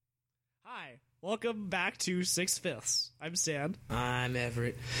Hi, welcome back to 6/5. I'm Stan. I'm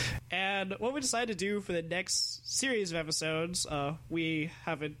Everett. And what we decided to do for the next series of episodes, we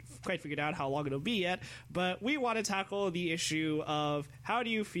haven't quite figured out how long it'll be yet, but we want to tackle the issue of how do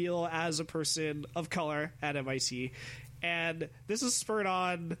you feel as a person of color at MIT. And this is spurred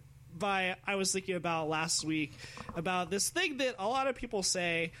on by, I was thinking about last week, about this thing that a lot of people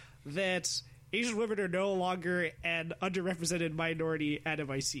say that Asian women are no longer an underrepresented minority at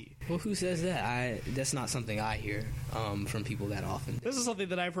MIT. Well, who says that? That's not something I hear from people that often. This is something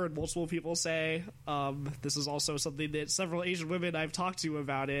that I've heard multiple people say. This is also something that several Asian women I've talked to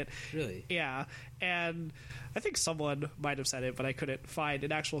about it. Really? Yeah. And I think someone might have said it, but I couldn't find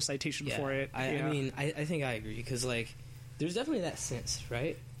an actual citation for it. I mean, I think I agree, because, like, there's definitely that sense,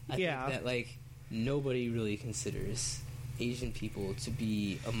 right? I think that, like, nobody really considers Asian people to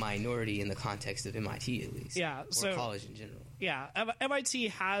be a minority in the context of MIT, at least. Yeah, or college in general. Yeah, MIT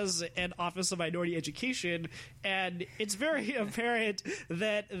has an Office of Minority Education, and it's very apparent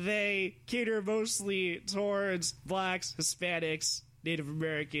that they cater mostly towards blacks, Hispanics, Native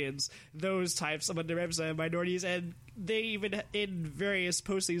Americans, those types of underrepresented minorities, and they even, in various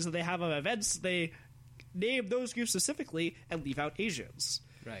postings that they have on events, they name those groups specifically and leave out Asians.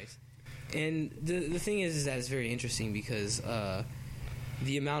 Right. And the thing is that it's very interesting, because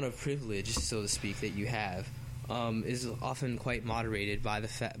the amount of privilege, so to speak, that you have is often quite moderated by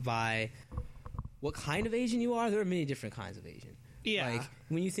by what kind of Asian you are. There are many different kinds of Asian. Yeah. Like,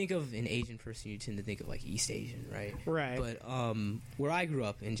 when you think of an Asian person, you tend to think of, like, East Asian, right? Right. But where I grew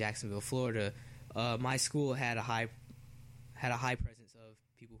up in Jacksonville, Florida, my school had a high presence of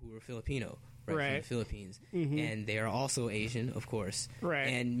people who were Filipino, right, from the Philippines, and they are also Asian, of course, right.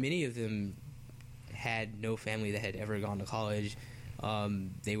 And many of them had no family that had ever gone to college.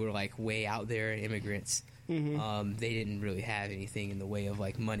 They were, like, way out there immigrants. They didn't really have anything in the way of,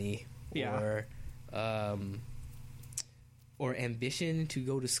 like, money or ambition to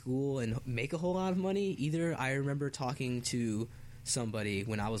go to school and make a whole lot of money either. I remember talking to somebody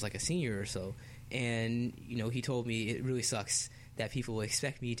when I was, like, a senior or so, and, you know, he told me it really sucks that people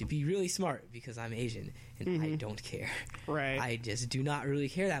expect me to be really smart because I'm Asian, and I don't care. Right. I just do not really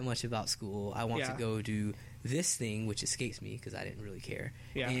care that much about school. I want to go do this thing, which escapes me because I didn't really care.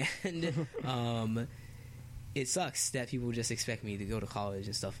 Yeah. And it sucks that people just expect me to go to college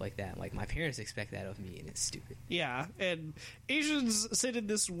and stuff like that. Like, my parents expect that of me, and it's stupid. Yeah, and Asians sit in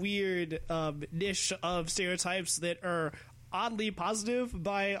this weird niche of stereotypes that are oddly positive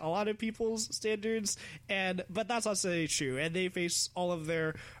by a lot of people's standards, but that's not necessarily true, and they face all of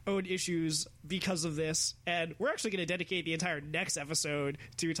their own issues because of this, and we're actually going to dedicate the entire next episode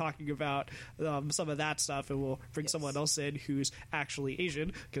to talking about some of that stuff, and we'll bring someone else in who's actually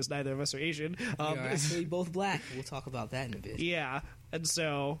Asian, because neither of us are Asian. We are actually both black. We'll talk about that in a bit. Yeah, and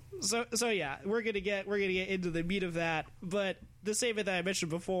so yeah, we're gonna get into the meat of that, but the statement that I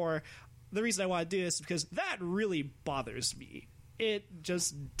mentioned before, the reason I want to do this is because that really bothers me. It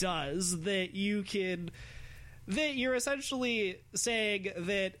just does. That you're essentially saying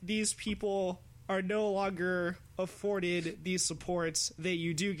that these people are no longer afforded these supports that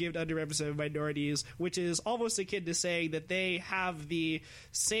you do give to underrepresented minorities, which is almost akin to saying that they have the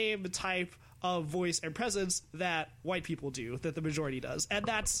same type of voice and presence that white people do, that the majority does. And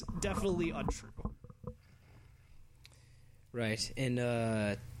that's definitely untrue. Right.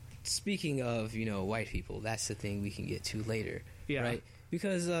 And speaking of, white people, that's the thing we can get to later, right?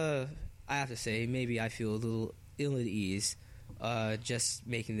 Because I have to say, maybe I feel a little ill at ease just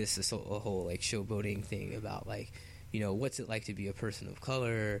making this a whole, like, showboating thing about, like, what's it like to be a person of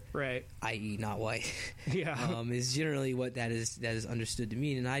color, right? i.e. not white. Yeah. Is generally what that is understood to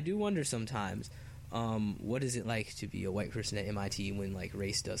mean. And I do wonder sometimes, what is it like to be a white person at MIT when, like,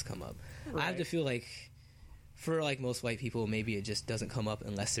 race does come up? Right. I have to feel like, for, like, most white people, maybe it just doesn't come up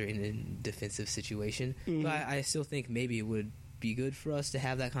unless they're in a defensive situation. But I still think maybe it would be good for us to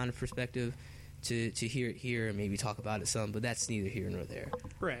have that kind of perspective, to hear it here and maybe talk about it some, but that's neither here nor there.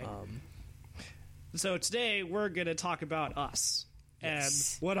 Right. So today we're going to talk about us and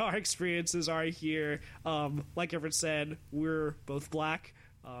what our experiences are here. Like Everett said, we're both black,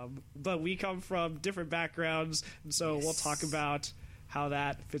 but we come from different backgrounds, and so we'll talk about how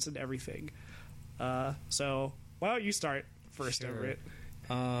that fits into everything. So why don't you start first, Everett?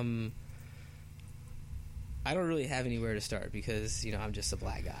 I don't really have anywhere to start because, I'm just a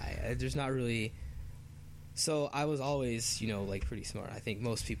black guy. There's not really... So I was always, like, pretty smart. I think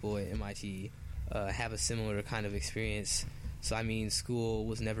most people at MIT have a similar kind of experience. So, I mean, school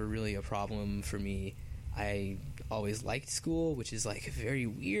was never really a problem for me. I always liked school, which is, like, very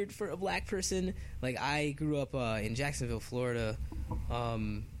weird for a black person. Like, I grew up in Jacksonville, Florida,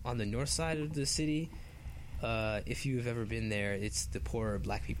 on the north side of the city. If you've ever been there, it's the poorer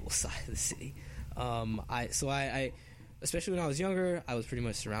black people's side of the city. I especially when I was younger, I was pretty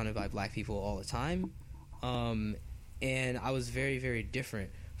much surrounded by black people all the time, and I was very, very different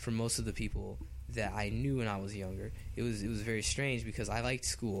from most of the people that I knew when I was younger. It was very strange because I liked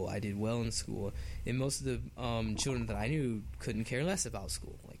school. I did well in school, and most of the children that I knew couldn't care less about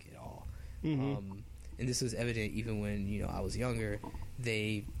school, like at all. Mm-hmm. And this was evident even when I was younger.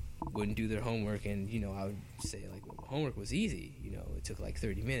 They wouldn't do their homework, and I would say like, well, homework was easy. It took like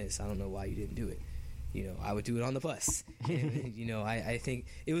 30 minutes. I don't know why you didn't do it. I would do it on the bus. And, I think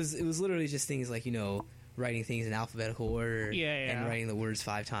it was literally just things like writing things in alphabetical order and writing the words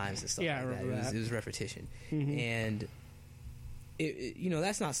 5 times and stuff like that. It was repetition. Mm-hmm. And it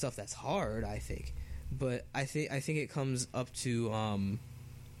that's not stuff that's hard, I think. But I think it comes up to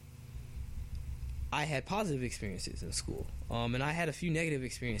I had positive experiences in school. And I had a few negative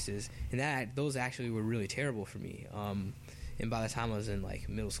experiences, and those actually were really terrible for me. And by the time I was in like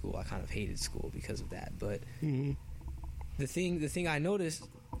middle school, I kind of hated school because of that. But mm-hmm. the thing I noticed,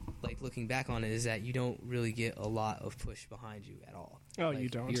 like looking back on it, is that you don't really get a lot of push behind you at all. Oh, like, you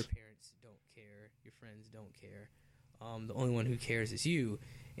don't. Your parents don't care. Your friends don't care. The only one who cares is you.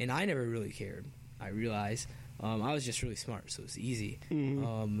 And I never really cared. I realized I was just really smart, so it's easy.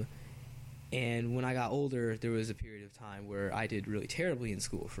 Mm-hmm. And when I got older, there was a period of time where I did really terribly in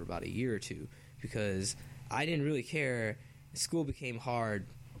school for about a year or two because I didn't really care. School became hard,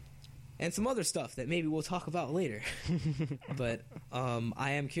 and some other stuff that maybe we'll talk about later. But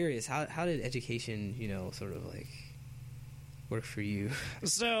I am curious, how did education, sort of like work for you?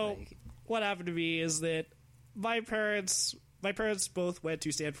 So what happened to me is that my parents both went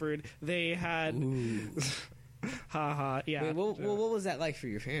to Stanford. They had yeah. Wait, what was that like for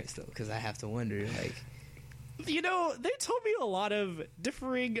your parents though? Because I have to wonder, like. They told me a lot of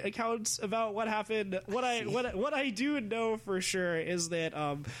differing accounts about what happened. What I do know for sure is that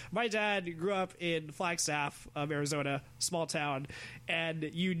my dad grew up in Flagstaff, Arizona, small town, and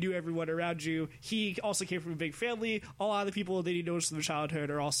you knew everyone around you. He also came from a big family. A lot of the people that he knows from childhood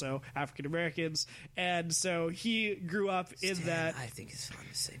are also African Americans, and so he grew up in that. I think it's fun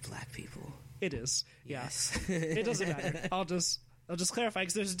to say black people. It is, yes. Yeah. It doesn't matter. I'll just clarify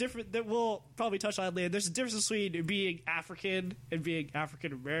because there's a different that we'll probably touch on later. There's a difference between being African and being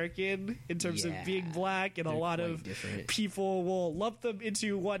African American in terms of being black, and a lot of people will lump them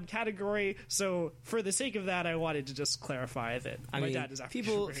into one category. So for the sake of that, I wanted to just clarify that my dad is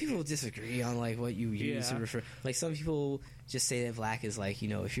African American. People disagree on like what you use to refer. Like some people just say that black is like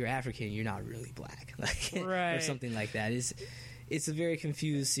if you're African, you're not really black, like or something like that. It's a very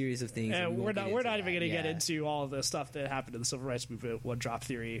confused series of things. And we're not even going to get into all of the stuff that happened in the civil rights movement, one drop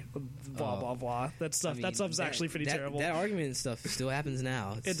theory, blah blah blah. That stuff's actually pretty terrible. That argument and stuff still happens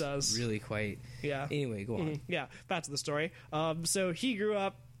now. It does. Really quite. Yeah. Anyway, go on. Mm-hmm. Yeah, back to the story. So he grew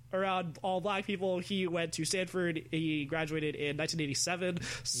up around all black people. He went to Stanford. He graduated in 1987.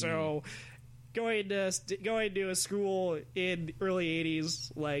 So. Going to a school in early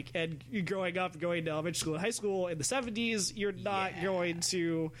 80s, and growing up, going to elementary school and high school in the 70s, you're not going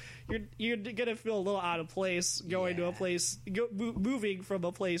to you're gonna feel a little out of place going to a place moving from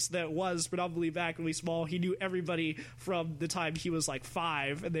a place that was predominantly black, really small. He knew everybody from the time he was like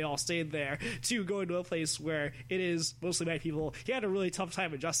 5, and they all stayed there, to going to a place where it is mostly white people. He had a really tough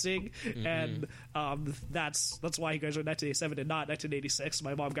time adjusting, and that's why he graduated in 1987 and not 1986.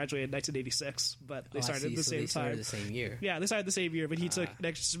 My mom graduated in 1986. But they started at the same time. The same year. Yeah, they started the same year, but he took an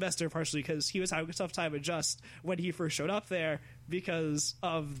extra semester partially because he was having a tough time adjust when he first showed up there because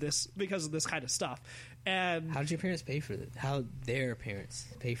of this kind of stuff. And how did your parents pay for that? How their parents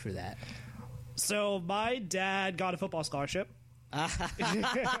pay for that? So my dad got a football scholarship.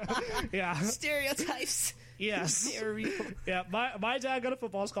 Yeah, stereotypes. Yes, yeah. My dad got a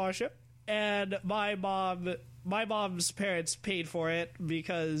football scholarship, and my mom's parents paid for it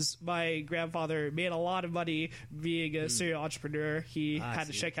because my grandfather made a lot of money being a serial entrepreneur. He had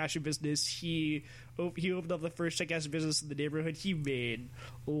a check cashing business. He opened up the first check cashing business in the neighborhood. He made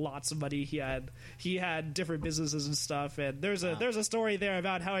lots of money. He had different businesses and stuff. And there's a story there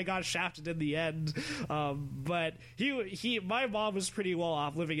about how he got shafted in the end. But my mom was pretty well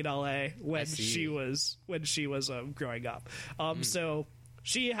off living in LA when she was growing up. So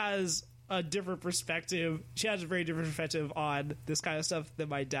she has a different perspective. She has a very different perspective on this kind of stuff than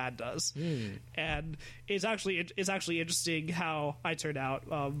my dad does, and it's actually interesting how I turned out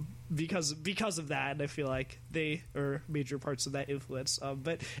because of that, and I feel like they are major parts of that influence.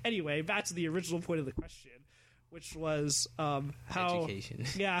 But anyway, back to the original point of the question, which was how education.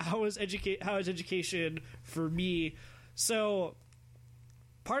 Yeah, how is education for me? So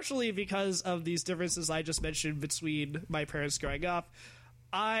partially because of these differences I just mentioned between my parents growing up,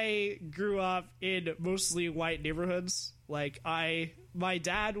 I grew up in mostly white neighborhoods. Like, my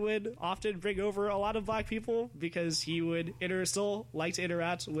dad would often bring over a lot of black people because he would still like to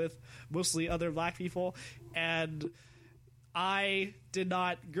interact with mostly other black people, and I did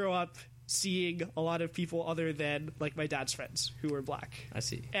not grow up seeing a lot of people other than like my dad's friends who were black. I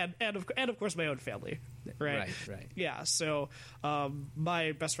see. And of course my own family. Right. Yeah. So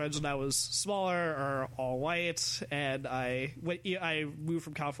my best friends when I was smaller are all white, and I moved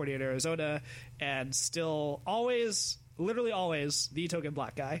from California to Arizona, and still literally always the token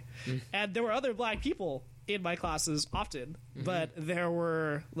black guy. And there were other black people in my classes often, but there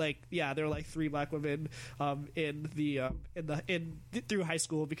were three black women through high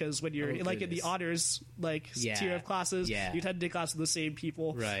school, because when you're in the honors tier of classes, you tend to class with the same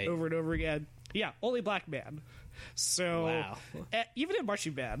people over and over again. Yeah, only black man. So wow. Even in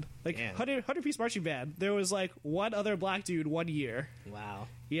marching band, 100-piece marching band, there was one other black dude 1 year. Wow.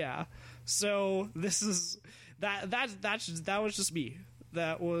 Yeah. So this is that was just me.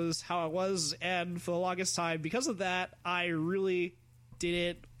 That was how I was, and for the longest time, because of that, I really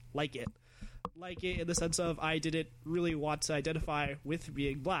didn't like it. Like it in the sense of I didn't really want to identify with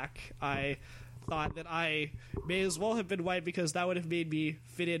being black. I thought that I may as well have been white because that would have made me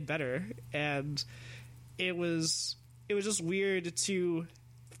fit in better, and it was just weird to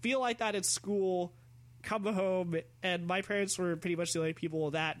feel like that at school, come home, and my parents were pretty much the only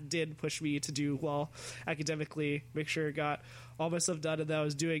people that did push me to do well academically, make sure I got all my stuff done, and that I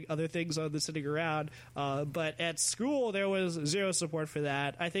was doing other things other than sitting around. But at school, there was zero support for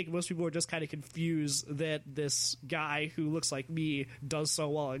that. I think most people were just kind of confused that this guy who looks like me does so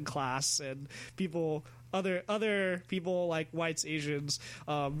well in class, and other people like whites, Asians,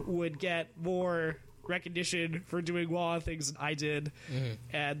 would get more recognition for doing well on things than I did,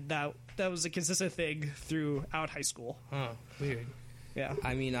 and that was a consistent thing throughout high school. Huh, weird. Yeah.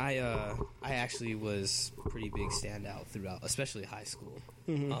 I mean, I actually was pretty big standout throughout, especially high school.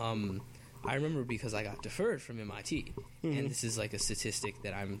 I remember because I got deferred from MIT, and this is like a statistic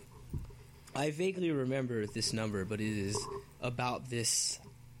that I vaguely remember this number, but it is about this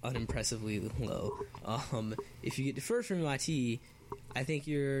unimpressively low. If you get deferred from MIT, I think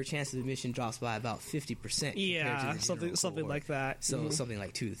your chance of admission drops by about 50%. Yeah, something like that. So something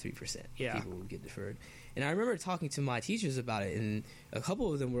like 2 to 3%. Yeah. People would get deferred. And I remember talking to my teachers about it, and a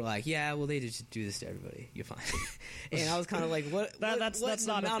couple of them were like, "Yeah, well, they just do this to everybody. You're fine." And I was kind of like, "What? That's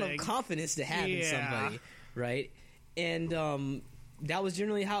not amount of confidence to have in somebody, right?" And that was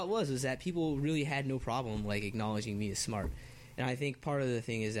generally how it was that people really had no problem acknowledging me as smart. And I think part of the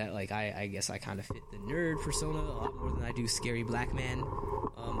thing is that I guess I kind of fit the nerd persona a lot more than I do scary black man.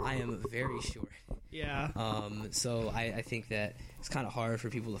 I am very short. Yeah. So I think that it's kind of hard for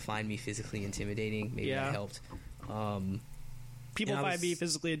people to find me physically intimidating. Maybe that helped. People find me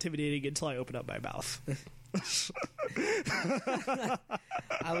physically intimidating until I open up my mouth.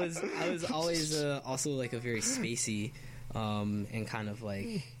 I was always also a very spacey and kind of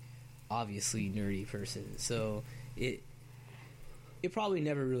obviously nerdy person. So it probably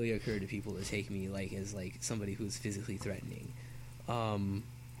never really occurred to people to take me as somebody who's physically threatening.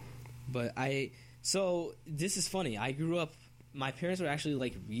 So this is funny. I grew up. My parents were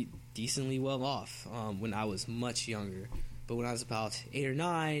actually decently well off when I was much younger. But when I was about 8 or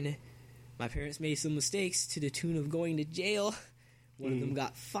 9, my parents made some mistakes to the tune of going to jail. One of them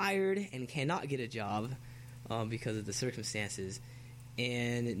got fired and cannot get a job because of the circumstances.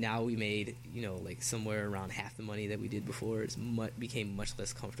 And now we made somewhere around half the money that we did before. It became much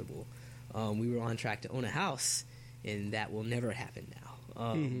less comfortable. We were on track to own a house, and that will never happen now.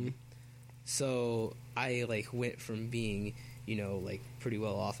 So I went from being pretty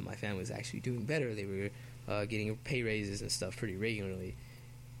well off, and my family was actually doing better. They were getting pay raises and stuff pretty regularly,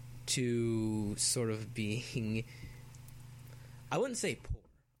 to sort of being, I wouldn't say poor.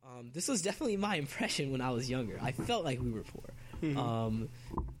 This was definitely my impression when I was younger. I felt like we were poor,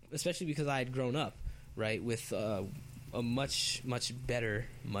 especially because I had grown up with a much better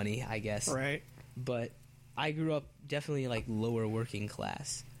money, I guess. Right. But I grew up definitely lower working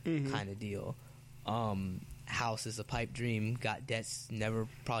class kind of deal. House is a pipe dream. Got debts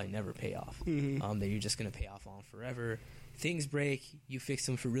probably never pay off. That you're just gonna pay off on forever. Things break, you fix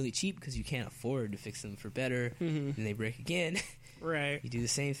them for really cheap because you can't afford to fix them for better, and they break again. Right. You do the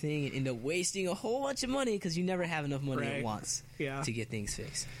same thing and end up wasting a whole bunch of money because you never have enough money at once to get things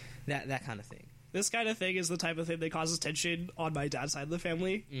fixed. That kind of thing. This kind of thing is the type of thing that causes tension on my dad's side of the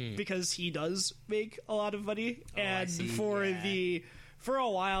family, because he does make a lot of money, and for a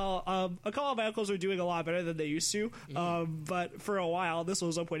while, a couple of my uncles were doing a lot better than they used to. But for a while, this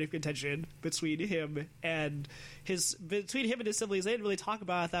was a point of contention between him and his siblings. They didn't really talk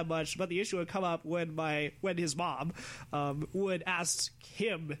about it that much, but the issue would come up when his mom would ask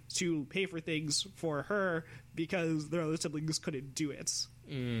him to pay for things for her because their other siblings couldn't do it,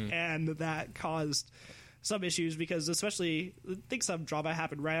 and that caused some issues because especially I think some drama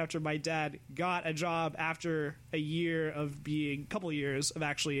happened right after my dad got a job after couple years of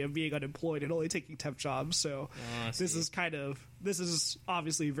being unemployed and only taking temp jobs. So this is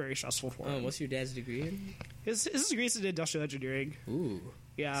obviously very stressful for him. What's your dad's degree in? His degree is in industrial engineering. Ooh.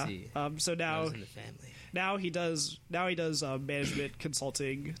 Yeah. So now in the family. Now he does management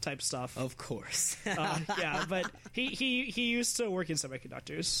consulting type stuff. Of course. Yeah, but he used to work in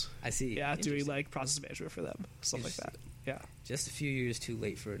semiconductors. I see. Yeah, doing like process management for them, stuff like that. Yeah. Just a few years too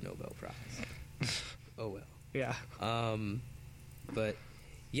late for a Nobel Prize. Oh well. Yeah. But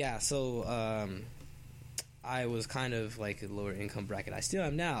yeah, so I was kind of like a lower income bracket. I still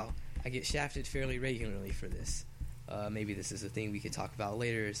am now. I get shafted fairly regularly for this. Maybe this is a thing we could talk about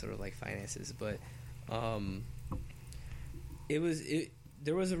later, sort of like finances, but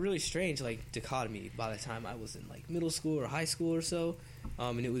there was a really strange like dichotomy by the time I was in like middle school or high school or so,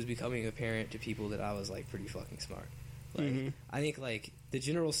 and it was becoming apparent to people that I was like pretty fucking smart. Like I think like the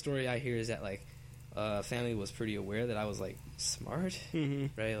general story I hear is that like family was pretty aware that I was like smart,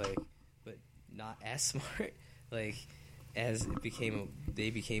 right? Like, but not as smart. Like as they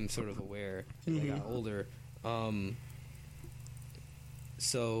became sort of aware as I got older.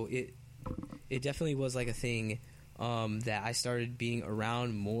 So it definitely was like a thing that I started being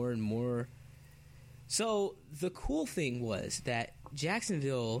around more and more. So the cool thing was that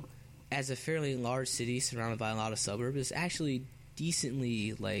Jacksonville, as a fairly large city surrounded by a lot of suburbs, is actually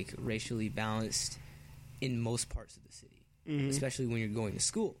decently like racially balanced in most parts of the city, especially when you're going to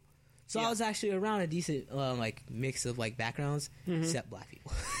school. So I was actually around a decent like mix of like backgrounds, except black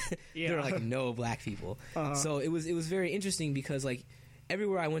people. There were like no black people. So it was very interesting because like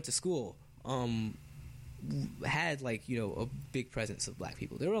everywhere I went to school had like, you know, a big presence of black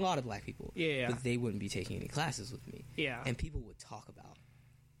people. There were a lot of black people, but they wouldn't be taking any classes with me. And people would talk about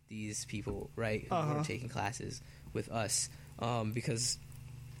these people, right, who were taking classes with us because.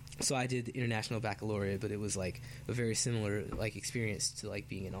 So I did the International Baccalaureate, but it was like a very similar like experience to like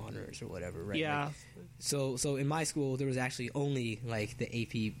being in honors or whatever, right? Yeah. Like, so in my school there was actually only like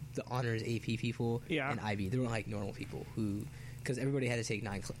the honors AP people and IB. There were like normal people who, because everybody had to take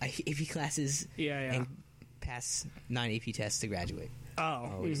 9 AP classes and pass 9 AP tests to graduate.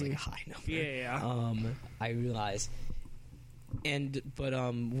 It was like a high number. I realized. But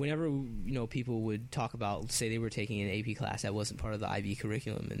whenever, you know, people would talk about, say they were taking an AP class that wasn't part of the IB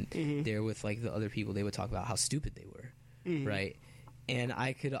curriculum, and they're with like the other people, they would talk about how stupid they were, right? And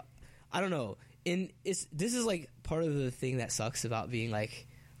I don't know. This is like part of the thing that sucks about being like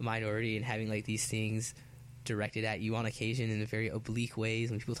a minority and having like these things directed at you on occasion in very oblique ways.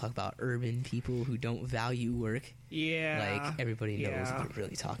 When people talk about urban people who don't value work, like everybody knows they're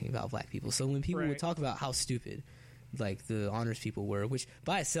really talking about black people. So when people would talk about how stupid like the honors people were, which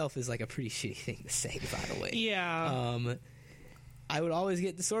by itself is like a pretty shitty thing to say, by the way. I would always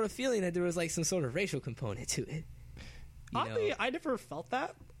get the sort of feeling that there was like some sort of racial component to it. Oddly, I never felt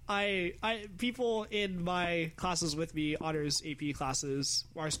that. People in my classes with me, honors AP classes,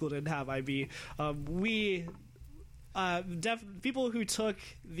 our school didn't have IB. People who took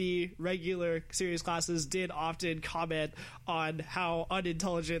the regular serious classes did often comment on how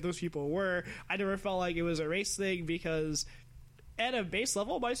unintelligent those people were. I never felt like it was a race thing because at a base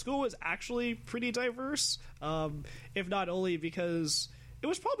level, my school was actually pretty diverse, if not only because it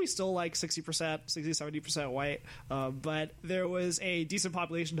was probably still like 60-70% white, but there was a decent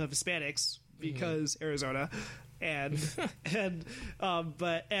population of Hispanics because Arizona and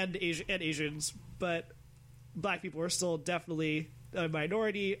Asians, but black people were still definitely a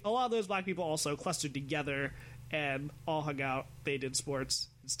minority. A lot of those black people also clustered together and all hung out. They did sports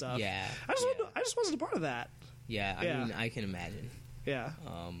and stuff. I just wasn't a part of that. I mean, I can imagine.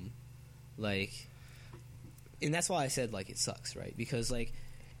 And that's why I said like it sucks, right? Because like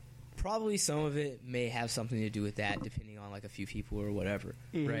probably some of it may have something to do with that, depending on like a few people or whatever,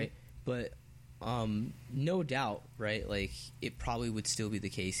 right? But no doubt, right? Like it probably would still be the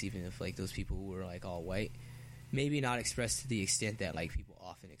case even if like those people were like all white. Maybe not expressed to the extent that like people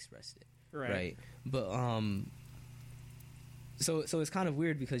often expressed it, right? But so it's kind of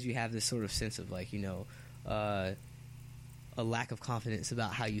weird because you have this sort of sense of like, you know, a lack of confidence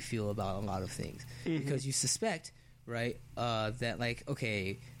about how you feel about a lot of things because you suspect right? That like,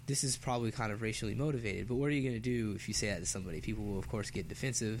 okay, this is probably kind of racially motivated, but what are you going to do if you say that to somebody? People will, of course, get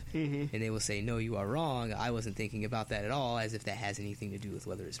defensive, and they will say, no, you are wrong. I wasn't thinking about that at all, as if that has anything to do with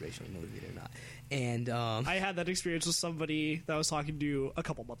whether it's racially motivated or not. And I had that experience with somebody that I was talking to a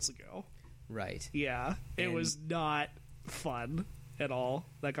couple months ago. Right. Yeah, it was not fun at all.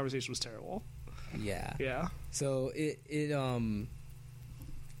 That conversation was terrible. Yeah. Yeah. So it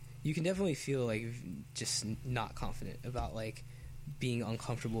you can definitely feel like just not confident about like being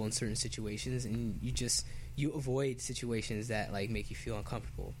uncomfortable in certain situations, and you avoid situations that like make you feel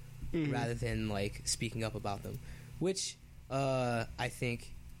uncomfortable rather than like speaking up about them, which I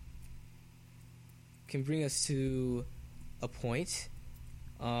think can bring us to a point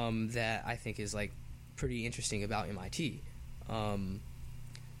that I think is like pretty interesting about MIT.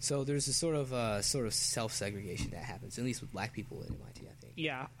 So there's a sort of self-segregation that happens, at least with black people at MIT, I think.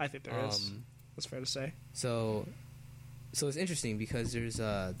 Yeah, I think there is. That's fair to say. So it's interesting because there's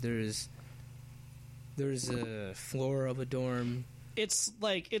a floor of a dorm. It's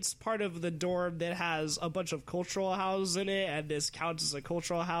like it's part of the dorm that has a bunch of cultural houses in it, and this counts as a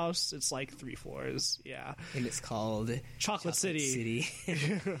cultural house. It's like 3 floors. Yeah, and it's called Chocolate City.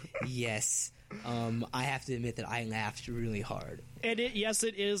 Yes. I have to admit that I laughed really hard. And it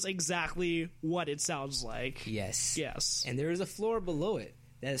is exactly what it sounds like. Yes. And there is a floor below it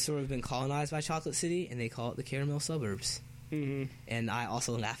that has sort of been colonized by Chocolate City, and they call it the Caramel Suburbs. Mm-hmm. And I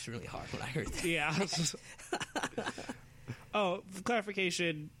also laughed really hard when I heard that. Yeah. Oh, for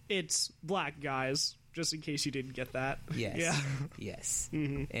clarification, it's black guys, just in case you didn't get that. Yes. Yeah. Yes.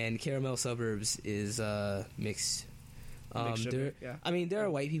 Mm-hmm. And Caramel Suburbs is mixed. Yeah. I mean, there are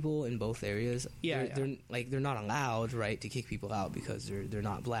white people in both areas. Yeah, they're not allowed, right, to kick people out because they're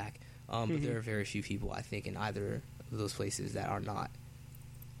not black. But there are very few people, I think, in either of those places that are not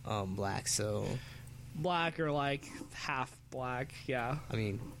black. So black or like half black. Yeah. I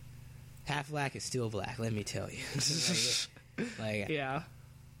mean, half black is still black. Let me tell you. like yeah.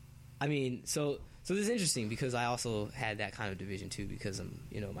 I mean, so this is interesting because I also had that kind of division too because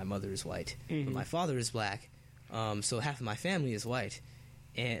my mother is white, but my father is black. So half of my family is white,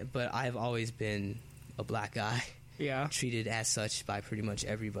 but I've always been a black guy, treated as such by pretty much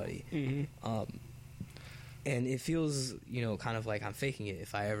everybody. And it feels, kind of like I'm faking it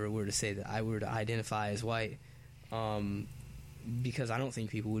if I ever were to say that I were to identify as white, because I don't think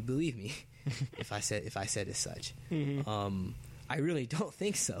people would believe me if I said as such. I really don't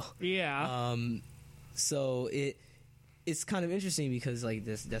think so. Yeah. So it's kind of interesting because like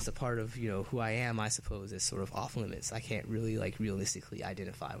that's a part of who I am, I suppose, is sort of off limits. I can't really like realistically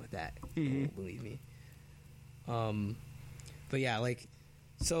identify with that. People won't believe me. But yeah, like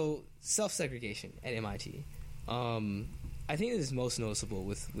so self-segregation at MIT. I think this is most noticeable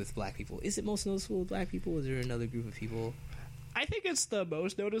with black people. Is it most noticeable with black people? Is there another group of people? I think it's the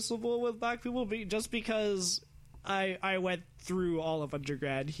most noticeable with black people, just because I went through all of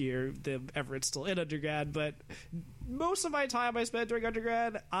undergrad here. Everett's still in undergrad, but most of my time I spent during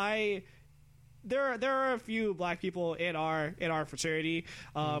undergrad, there are a few black people in our fraternity.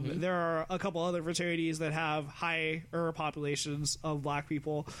 There are a couple other fraternities that have higher populations of black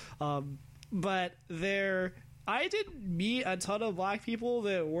people, but I didn't meet a ton of black people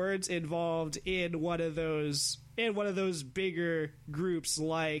that weren't involved in one of those bigger groups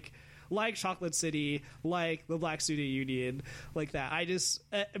like Chocolate City, like the Black Student Union, like that.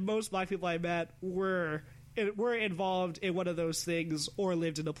 Most black people I met were involved in one of those things or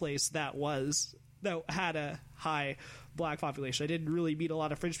lived in a place that had a high black population. I didn't really meet a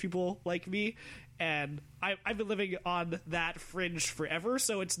lot of fringe people like me, and I've been living on that fringe forever,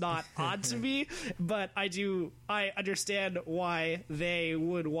 so it's not odd to me. But I understand why they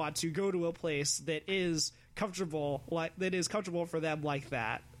would want to go to a place that is comfortable for them like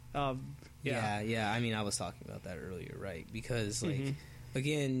that. Yeah. I mean, I was talking about that earlier, right? Because like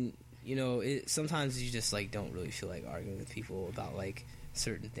again, sometimes you just like don't really feel like arguing with people about like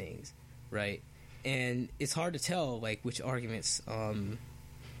certain things, right? And it's hard to tell like which arguments are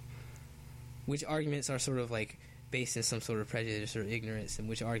sort of like based in some sort of prejudice or ignorance, and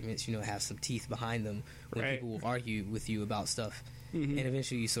which arguments have some teeth behind them when people will argue with you about stuff, and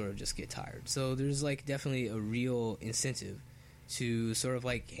eventually you sort of just get tired. So there's like definitely a real incentive to sort of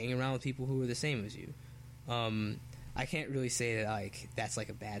like hang around with people who are the same as you. I can't really say that like that's like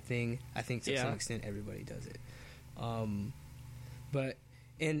a bad thing. I think to some extent everybody does it. But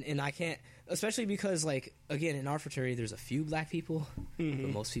I can't, especially because like again in our fraternity there's a few black people, but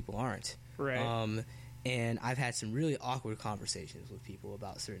most people aren't. Right. And I've had some really awkward conversations with people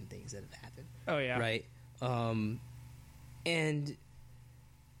about certain things that have happened. Oh yeah. Right. And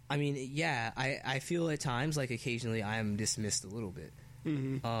I mean, yeah, I feel at times like occasionally I am dismissed a little bit.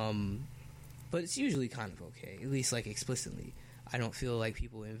 But it's usually kind of okay, at least like explicitly. I don't feel like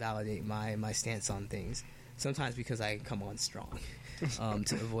people invalidate my stance on things. Sometimes because I come on strong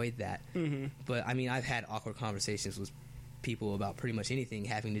to avoid that. But I mean, I've had awkward conversations with people about pretty much anything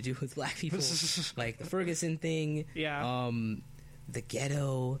having to do with black people, like the Ferguson thing, the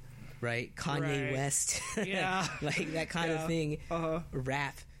ghetto, right? Kanye West, like that kind of thing,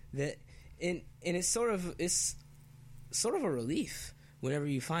 rap. That and it's sort of a relief whenever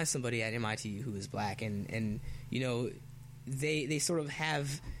you find somebody at MIT who is black, and you know they sort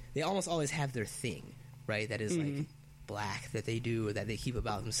of they almost always have their thing, right? That is like black that they do or that they keep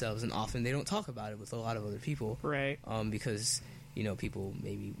about themselves, and often they don't talk about it with a lot of other people, right? Because you know people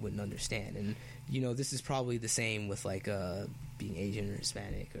maybe wouldn't understand, and you know this is probably the same with like being Asian or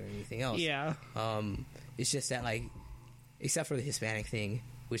Hispanic or anything else. Yeah. It's just that like, except for the Hispanic thing,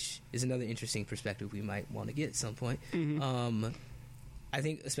 which is another interesting perspective we might want to get at some point. I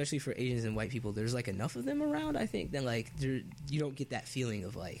think especially for Asians and white people, there's like enough of them around, I think, that like you don't get that feeling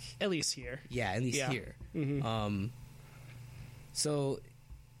of like, at least here. Yeah, at least here. So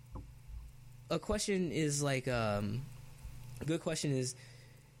a question is like a good question is,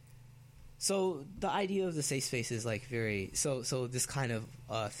 so the idea of the safe space is like very so this kind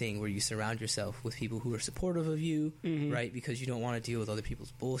of thing where you surround yourself with people who are supportive of you, right? Because you don't want to deal with other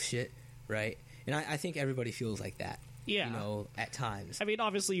people's bullshit, right? And I think everybody feels like that. Yeah. You know, at times. I mean,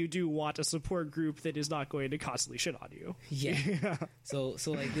 obviously you do want a support group that is not going to constantly shit on you. Yeah. So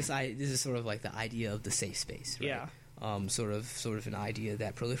like this is sort of like the idea of the safe space, right? Yeah. Sort of an idea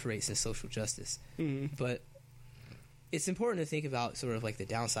that proliferates in social justice. But it's important to think about sort of like the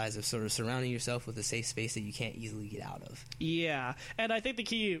downsides of sort of surrounding yourself with a safe space that you can't easily get out of. Yeah. And I think the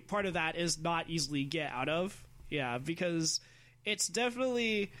key part of that is not easily get out of. Yeah, because it's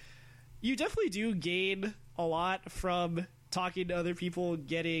definitely, you definitely do gain a lot from talking to other people,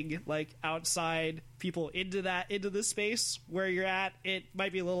 getting like outside people into this space where you're at. It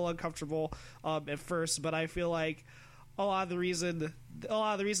might be a little uncomfortable at first, but I feel like a lot of the reason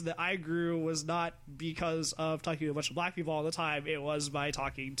that I grew was not because of talking to a bunch of black people all the time. It was by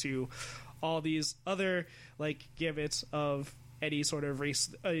talking to all these other like gimmicks of any sort of race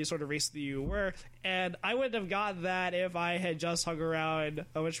that you were. And I wouldn't have gotten that if I had just hung around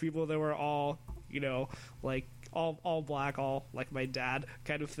a bunch of people that were all, you know, like all black, all like my dad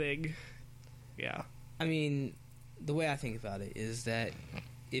kind of thing. Yeah. I mean, the way I think about it is that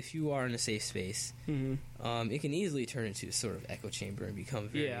if you are in a safe space, it can easily turn into a sort of echo chamber and become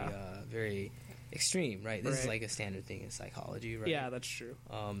very extreme, right? This is like a standard thing in psychology, right? Yeah, that's true.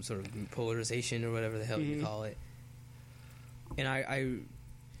 Sort of group polarization or whatever the hell you call it. And I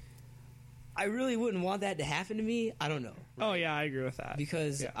really wouldn't want that to happen to me. I don't know. Right? Oh yeah, I agree with that.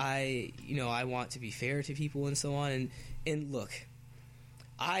 Because I want to be fair to people and so on. And look,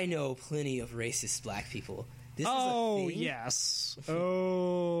 I know plenty of racist black people. This is a thing. Yes.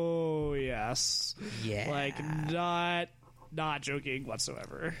 Oh yes. Yeah. Like not joking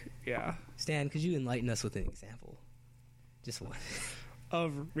whatsoever. Yeah. Stan, could you enlighten us with an example? Just one.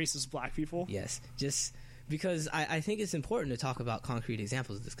 Of racist black people? Yes. Just because I think it's important to talk about concrete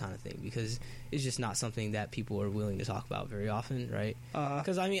examples of this kind of thing, because it's just not something that people are willing to talk about very often, right?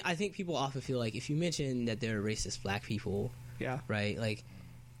 Because I mean, I think people often feel like if you mention that there are racist black people, right, like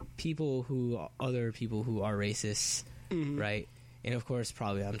other people who are racist, right? And of course,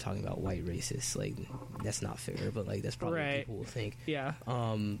 probably I'm talking about white racists. Like, that's not fair, but like that's probably what people will think. Yeah.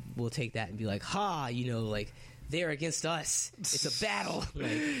 We'll take that and be like, ha, like they're against us. It's a battle.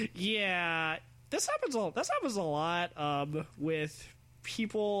 Like, yeah. This happens a lot with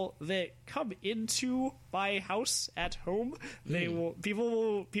people that come into my house at home.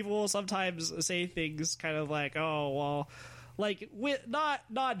 People will sometimes say things kind of like, oh well, like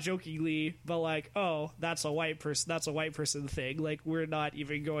not jokingly, but like, oh, that's a white person thing. Like, we're not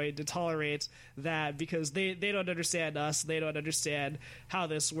even going to tolerate that because they don't understand us. They don't understand how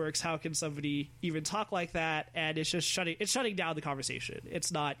this works. How can somebody even talk like that? And it's just shutting down the conversation.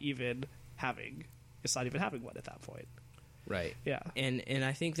 It's not even having one at that point. Right. Yeah. And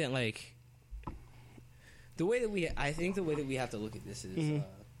I think that like the way that we have to look at this is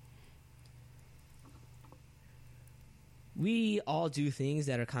we all do things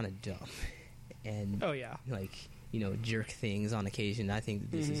that are kind of dumb and like, jerk things on occasion. I think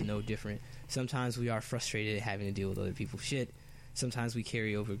that this is no different. Sometimes we are frustrated at having to deal with other people's shit. Sometimes we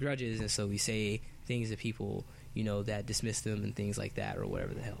carry over grudges, and so we say things to people, that dismiss them and things like that, or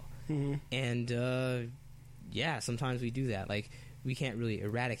whatever the hell. And sometimes we do that. Like, we can't really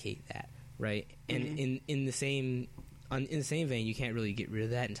eradicate that, right? And in the same in the same vein, you can't really get rid of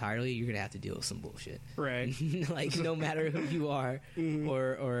that entirely. You're gonna have to deal with some bullshit, Right. like no matter who you are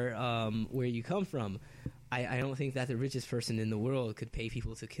or where you come from. I don't think that the richest person in the world could pay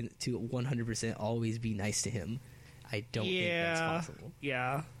people to 100% always be nice to him. I don't think that's possible.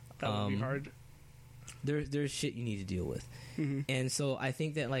 Yeah, that would be hard. There's shit you need to deal with, and so I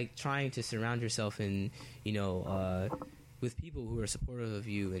think that like trying to surround yourself in with people who are supportive of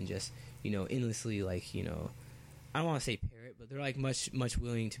you and just endlessly like I don't want to say parrot, but they're like much more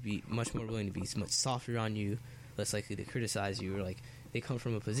willing to be much much softer on you, less likely to criticize you, or like they come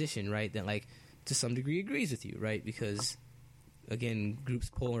from a position right that like to some degree agrees with you, right? Because again, groups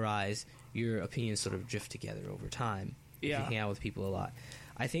polarize, your opinions sort of drift together over time. Yeah. If you hang out with people a lot,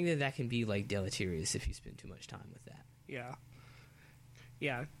 I think that can be like deleterious if you spend too much time with that.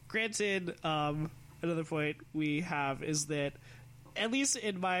 Yeah. Granted, another point we have is that, at least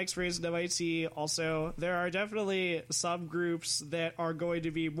in my experience at MIT, also, there are definitely some groups that are going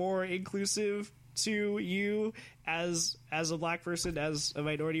to be more inclusive to you as a black person, as a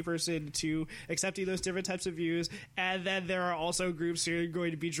minority person, to accepting those different types of views, and then there are also groups who are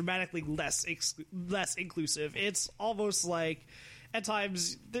going to be dramatically less inclusive. It's almost like at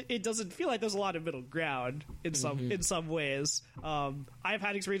times it doesn't feel like there's a lot of middle ground in some ways. I've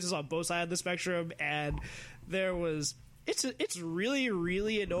had experiences on both sides of the spectrum, and it's really,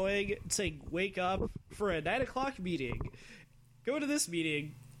 really annoying to wake up for a 9:00 meeting, go to this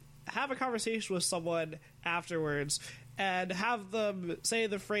meeting, have a conversation with someone afterwards, and have them say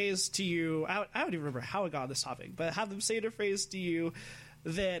the phrase to you. I don't even remember how it got on this topic, but have them say the phrase to you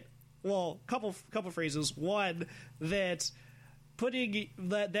that, well, couple phrases. One, that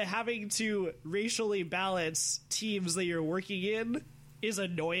having to racially balance teams that you're working in is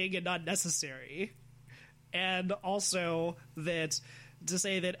annoying and not necessary, and also that to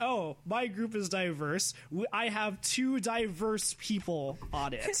say that, oh, my group is diverse, I have 2 diverse people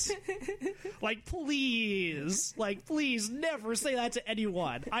on it. please never say that to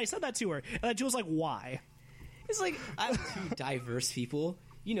anyone. I said that to her, and then she was like, why? It's like, I have 2 diverse people.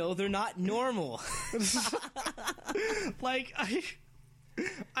 They're not normal. Like, I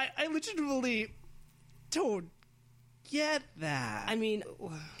legitimately don't get that. I mean,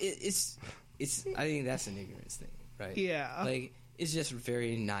 it's I think that's an ignorance thing, right? Yeah. Like, it's just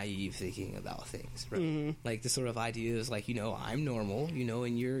very naive thinking about things, right? Like the sort of idea is like, I'm normal,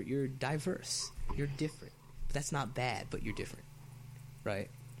 and you're diverse, you're different. But that's not bad, but you're different,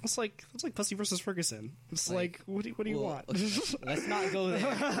 right? It's like Plessy versus Ferguson. It's like what do you want? Let's not go there.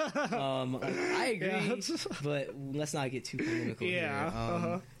 I agree, but let's not get too polemical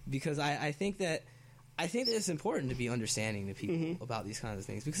here. Because I think that it's important to be understanding to people about these kinds of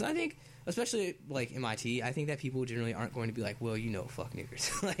things, because I think, especially like MIT, I think that people generally aren't going to be like, well, fuck niggers.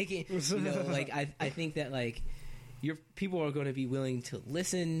 I think that like your people are going to be willing to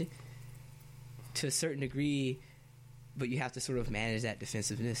listen to a certain degree, but you have to sort of manage that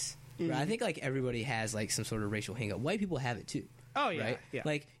defensiveness. Right? I think like everybody has like some sort of racial hang up. White people have it too. Oh yeah, right? Yeah.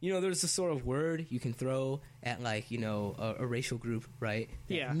 Like there's a sort of word you can throw at like a racial group, right?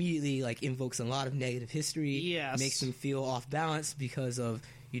 That immediately like invokes a lot of negative history. Yes. Makes them feel off balance because of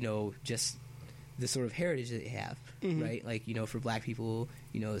just the sort of heritage that they have, right? Like for black people,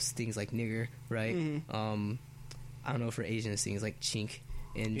 it's things like nigger, right? I don't know, for Asians, things like chink.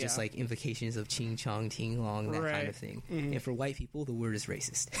 And just like invocations of ching chong ting long, that kind of thing. And for white people, the word is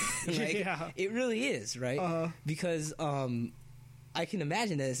racist. It really is, right? Because I can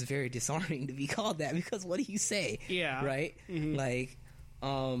imagine that it's very disarming to be called that, because what do you say? Right? Like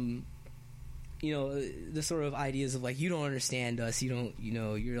the sort of ideas of like, you don't understand us, you don't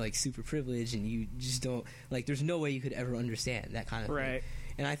you're like super privileged and you just don't, like, there's no way you could ever understand that kind of thing.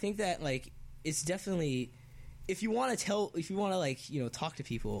 And I think that like it's definitely, if you want to like talk to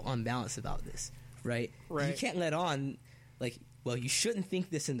people on balance about this, right? You can't let on like, well, you shouldn't think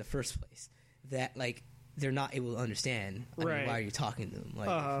this in the first place, that like they're not able to understand. I mean, why are you talking to them?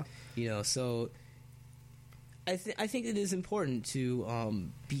 Like so I think it is important to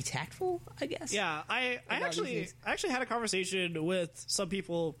be tactful, I guess. Yeah, I actually had a conversation with some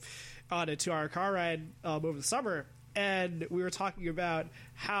people on a 2-hour car ride over the summer, and we were talking about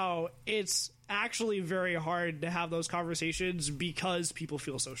how it's actually very hard to have those conversations because people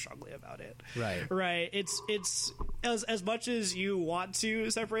feel so strongly about it. Right. It's as much as you want to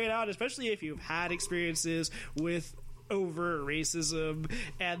separate out, especially if you've had experiences with overt racism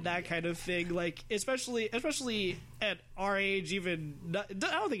and that kind of thing, like especially at our age, even I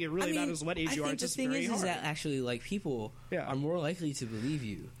don't think it really matters what age you are. It's just very hard. Is that actually like people are more likely to believe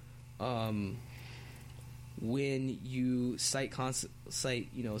you when you cite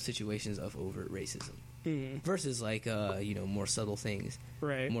situations of overt racism, versus like more subtle things,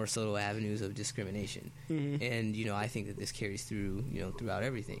 Right. more subtle avenues of discrimination. And I think that this carries through throughout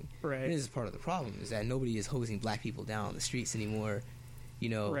everything. Right. And this is part of the problem, is that nobody is hosing black people down on the streets anymore.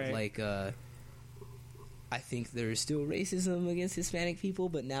 Right. Like I think there is still racism against Hispanic people,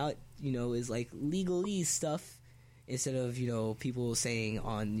 but now it is like legalese stuff. Instead of people saying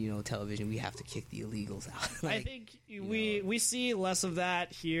on television, we have to kick the illegals out. I think we see less of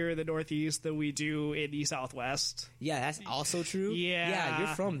that here in the Northeast than we do in the Southwest. Yeah, that's also true. Yeah, you're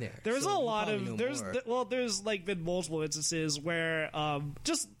from there. There's so a lot you of probably know more. there's like been multiple instances where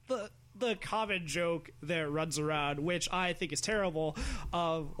just the common joke that runs around, which I think is terrible,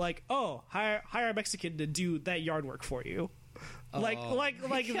 of like, oh, hire a Mexican to do that yard work for you. Like that.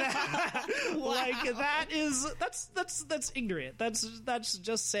 Wow. Like that's ignorant. That's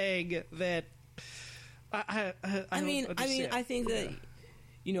just saying that. I think that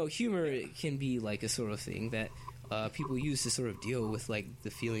humor can be like a sort of thing that people use to sort of deal with like the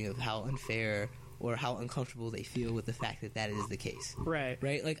feeling of how unfair or how uncomfortable they feel with the fact that is the case. Right.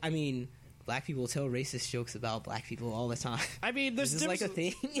 Like, I mean, black people tell racist jokes about black people all the time. I mean, this is like a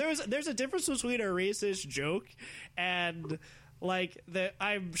thing. There's a difference between a racist joke and like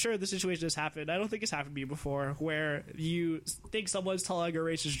I'm sure the situation has happened. I don't think it's happened to me before, where you think someone's telling a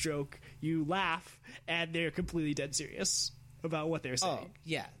racist joke, you laugh, and they're completely dead serious about what they're saying. Oh,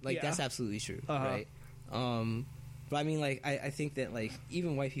 yeah. Like, that's absolutely true, right? But I mean, like, I think that, like,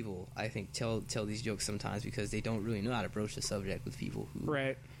 even white people, I think, tell these jokes sometimes because they don't really know how to broach the subject with people who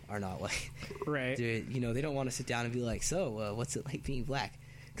are not white. Right. They don't want to sit down and be like, so, what's it like being black?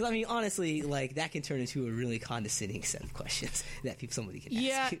 Because, I mean, honestly, like, that can turn into a really condescending set of questions that somebody can ask.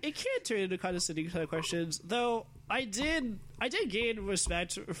 Yeah, it can turn into condescending set of questions, though. I did gain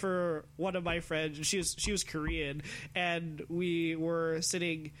respect for one of my friends. She was Korean, and we were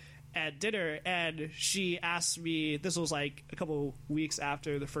sitting at dinner, and she asked me, this was like a couple weeks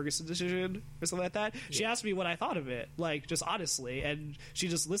after the Ferguson decision or something like that, she asked me what I thought of it, like, just honestly, and she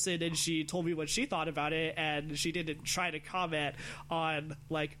just listened and she told me what she thought about it, and she didn't try to comment on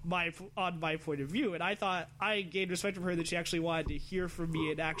like my point of view. And I thought I gained respect from her that she actually wanted to hear from me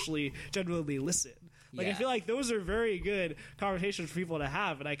and actually genuinely listen. Like, I feel like those are very good conversations for people to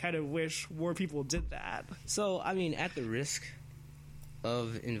have, and I kind of wish more people did that. So, I mean, at the risk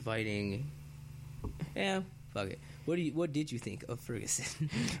of inviting, fuck it. What did you think of Ferguson?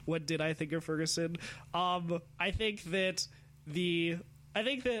 What did I think of Ferguson? I think that a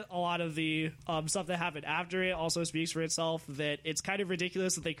lot of the stuff that happened after it also speaks for itself. That it's kind of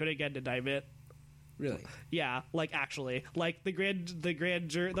ridiculous that they couldn't get an indictment. Really? Yeah, like, actually, like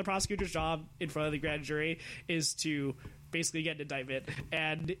the prosecutor's job in front of the grand jury is to basically get an indictment,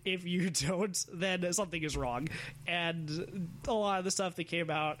 and if you don't, then something is wrong. And a lot of the stuff that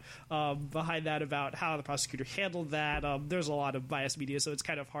came out behind that about how the prosecutor handled that, there's a lot of biased media, so it's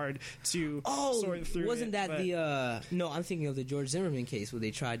kind of hard to sort through. Wasn't that no, I'm thinking of the George Zimmerman case where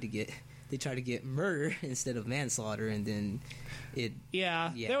they tried to get murder instead of manslaughter, and then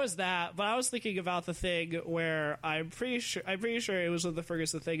there was that. But I was thinking about the thing where I'm pretty sure it was with the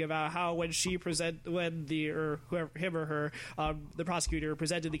Ferguson thing about how when the prosecutor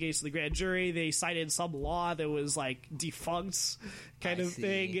presented the case to the grand jury, they cited some law that was like defunct kind of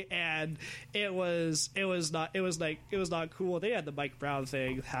thing, and it was not cool. They had the Mike Brown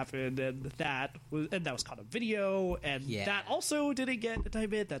thing happen, and that was caught on video, and that also didn't get an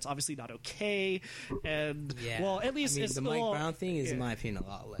indictment. That's obviously not okay. And well, at least it's the Mike Brown thing is, in my opinion, a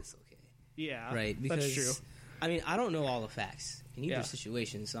lot less okay. Yeah, right. Because that's true. I mean, I don't know all the facts in either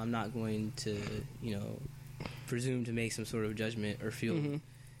situation, so I'm not going to presume to make some sort of judgment or feel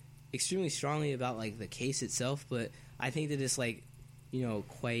extremely strongly about like the case itself. But I think that it's like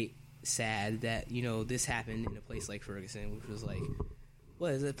quite sad that this happened in a place like Ferguson, which was like,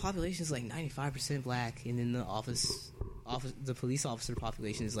 the population is like 95% black, and then the police officer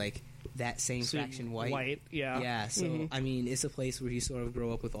population is like that same fraction white. So I mean, it's a place where you sort of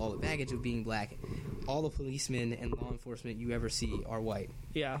grow up with all the baggage of being black. All the policemen and law enforcement you ever see are white.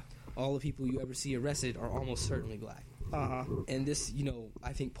 All the people you ever see arrested are almost certainly black. And this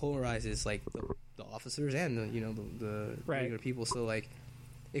I think polarizes like the officers and the regular people. So like,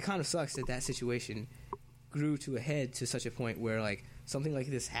 it kind of sucks that situation grew to a head to such a point where like something like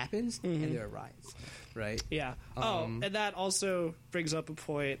this happens and there are riots, right? And that also brings up a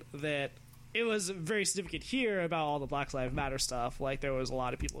point that it was very significant here about all the Black Lives Matter stuff. Like, there was a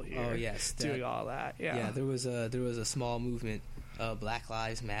lot of people here doing all that. There was a small movement, Black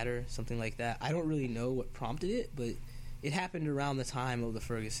Lives Matter, something like that. I don't really know what prompted it, but it happened around the time of the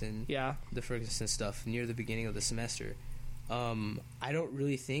Ferguson stuff, near the beginning of the semester. I don't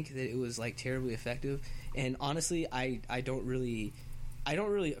really think that it was like terribly effective, and honestly, I don't really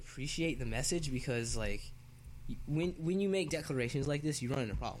appreciate the message, because like when you make declarations like this, you run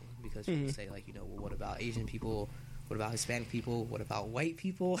into problems, because people say like, well, what about Asian people? What about Hispanic people? What about white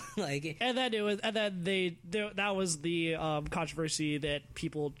people? Like, and then that was the controversy that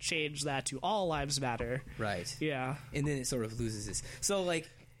people changed that to all lives matter. Right. Yeah. And then it sort of loses this. So like,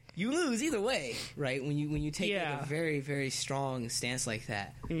 you lose either way, right? When you take like a very, very strong stance like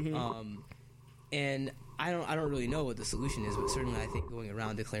that. And I don't really know what the solution is, but certainly I think going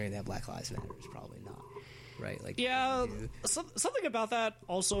around declaring that Black Lives Matter is probably not. Right, like something about that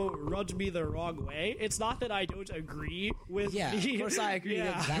also rubbed me the wrong way. It's not that I don't agree with. Yeah, of course I agree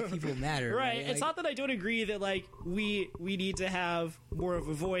that Black people matter. Right, Like, it's not that I don't agree that like we need to have more of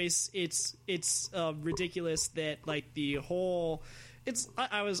a voice. It's ridiculous that like the whole.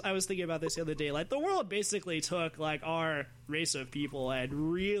 I was thinking about this the other day. Like the world basically took like our race of people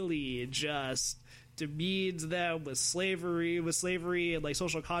and really just demeaned them with slavery and like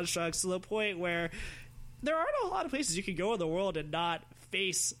social constructs to the point where there aren't a lot of places you can go in the world and not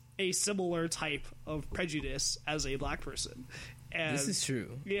face a similar type of prejudice as a Black person. And this is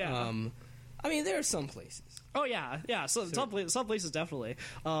true. Yeah. I mean, there are some places. Oh yeah. So some places definitely.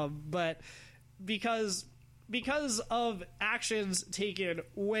 But because of actions taken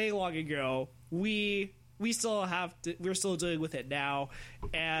way long ago, we're still dealing with it now,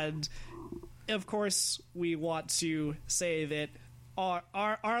 and of course we want to say that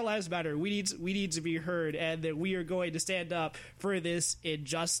our lives matter. We need to be heard, and that we are going to stand up for this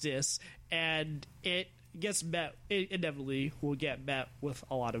injustice. And it inevitably will get met with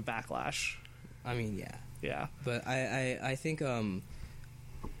a lot of backlash. I mean, yeah. But I think a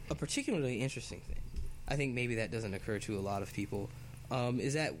particularly interesting thing, I think maybe that doesn't occur to a lot of people,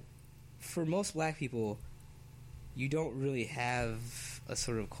 is that for most Black people, you don't really have a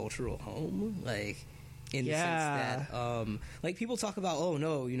sort of cultural home, like. In the sense that, like, people talk about, oh,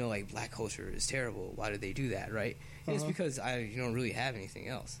 no, like, Black culture is terrible. Why did they do that, right? And it's because you don't really have anything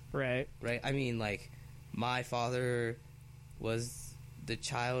else. Right. Right? I mean, like, my father was the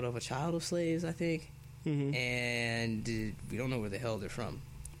child of slaves, I think. And we don't know where the hell they're from.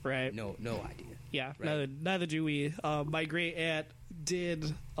 Right. No idea. Yeah, right? neither do we. My great aunt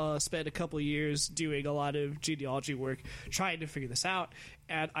did spend a couple of years doing a lot of genealogy work trying to figure this out,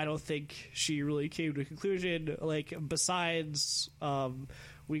 and I don't think she really came to a conclusion. Like, besides,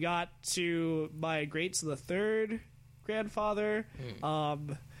 we got to my greats the third grandfather.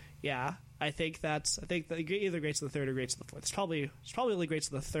 Yeah, I think that either greats of the third or greats of the fourth. It's probably only greats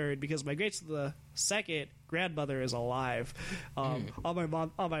of the third, because my greats of the second grandmother is alive on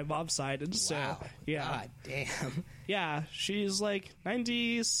my mom's side, and so wow. yeah, God damn. Yeah, she's like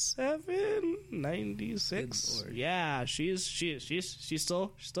 97, 96. Yeah, she's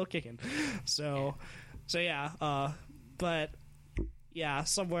still kicking. So yeah, but yeah,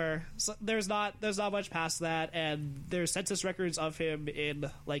 somewhere there's not much past that, and there's census records of him in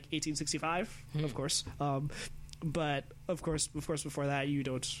like 1865, of course. But of course before that you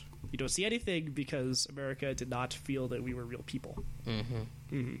don't see anything, because America did not feel that we were real people.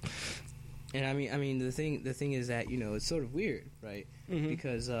 And I mean, the thing is that it's sort of weird, right?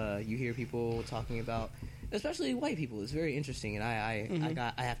 Because you hear people talking about, especially white people. It's very interesting, and I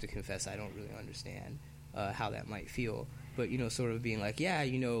have to confess I don't really understand how that might feel. But sort of being like, yeah,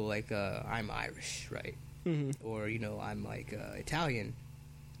 like I'm Irish, right? Or I'm like Italian,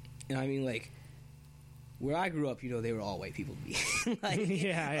 and I mean, like, where I grew up, they were all white people to me. Like,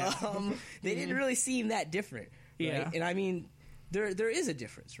 they didn't really seem that different, right? Yeah. And I mean, there is a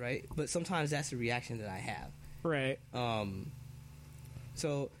difference, right? But sometimes that's the reaction that I have, right?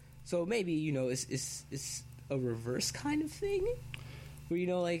 So maybe it's a reverse kind of thing.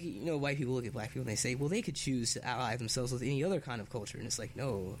 Where, like, white people look at Black people and they say, well, they could choose to ally themselves with any other kind of culture. And it's like,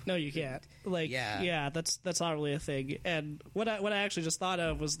 no, you can't. Like, yeah, that's not really a thing. And what I actually just thought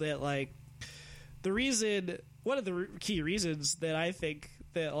of was that, like, one of the key reasons that I think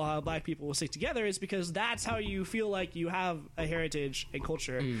that a lot of Black people will stick together is because that's how you feel like you have a heritage and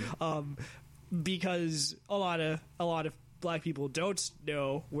culture. Because a lot of Black people don't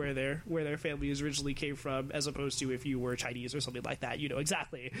know where their families originally came from, as opposed to if you were Chinese or something like that, you know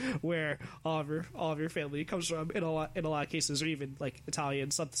exactly where all of your family comes from in a lot of cases, or even like Italian,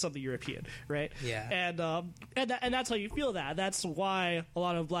 something European, right? Yeah. And that's how you feel that. That's why a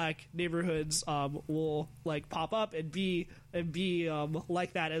lot of Black neighborhoods will like pop up and be and be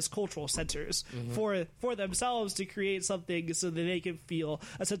like that as cultural centers for themselves, to create something so that they can feel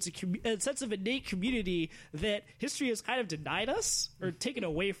a sense of innate community that history has kind of denied us or taken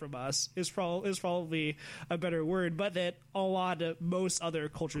away from us is probably a better word, but that most other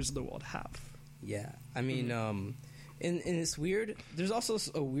cultures in the world have. Yeah, I mean, and it's weird. There's also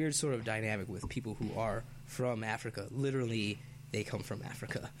a weird sort of dynamic with people who are from Africa. Literally, they come from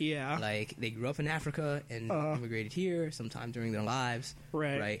Africa. Yeah. Like, they grew up in Africa and immigrated here sometime during their lives.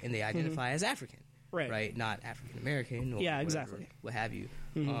 Right. And they identify as African. Right. Not African American or exactly. What have you.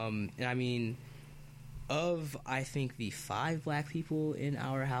 And I mean, I think the 5 black people in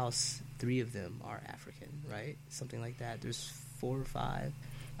our house, 3 of them are African, right? Something like that. There's 4 or 5.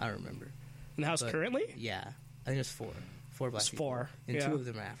 I don't remember. In the house currently? Yeah. I think there's 4. 4 black people. 4. And 2 of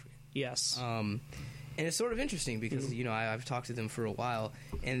them are African. Yes. And it's sort of interesting because, I've talked to them for a while,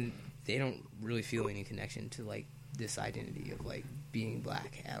 and they don't really feel any connection to, like, this identity of, like, being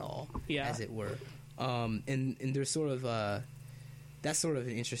black at all, as it were. And there's sort of that's sort of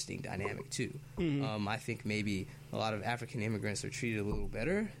an interesting dynamic, too. I think maybe a lot of African immigrants are treated a little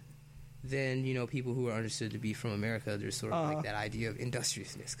better than, people who are understood to be from America. There's sort of like that idea of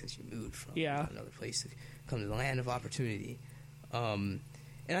industriousness because you moved from another place to come to the land of opportunity. And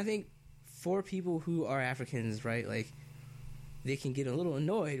I think for people who are Africans, right, like, they can get a little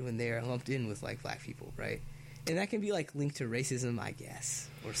annoyed when they're lumped in with, like, black people, right? And that can be, like, linked to racism, I guess,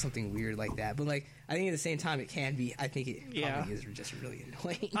 or something weird like that. But, like, I think at the same time it can be. I think it probably is just really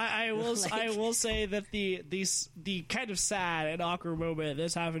annoying. I will say that the kind of sad and awkward moment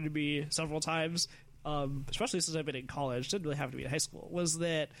that's happened to me several times, especially since I've been in college, didn't really have to be in high school, was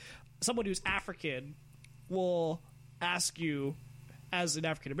that someone who's African will ask you, as an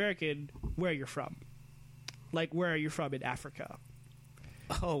African American, where you're from. Like, where are you from in Africa?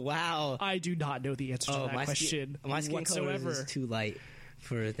 Oh, wow. I do not know the answer to that question my skin whatsoever. color is too light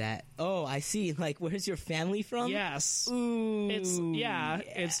for that. Oh, I see. Like, where's your family from? Yes. Ooh.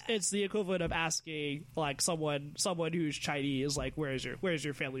 It's the equivalent of asking, like, someone who's Chinese, like, where's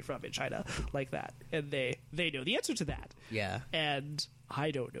your family from in China, like that, and they know the answer to that. Yeah. And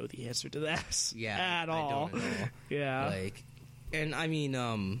I don't know the answer to that. Yeah. At all. I don't know. Yeah. Like, and I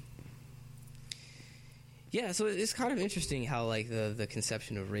mean, yeah, so it's kind of interesting how, like, the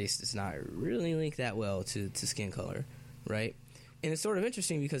conception of race does not really link that well to skin color, right? And it's sort of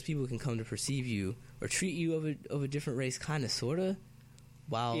interesting because people can come to perceive you or treat you of a different race, kind of, sort of,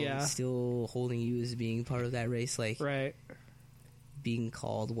 while still holding you as being part of that race, like being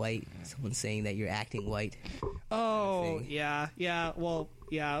called white, someone saying that you're acting white. Oh, yeah. Well,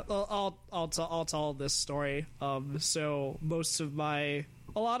 yeah. I'll tell this story. So most of a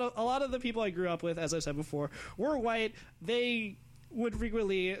lot of the people I grew up with, as I said before, were white. They would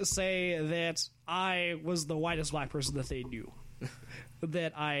frequently say that I was the whitest black person that they knew.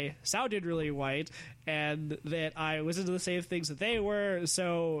 That I sounded really white, and that I was into the same things that they were,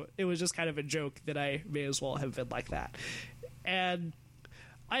 so it was just kind of a joke that I may as well have been like that. And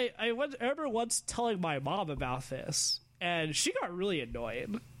I remember once telling my mom about this, and she got really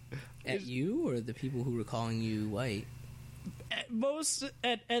annoyed. At you, or the people who were calling you white? And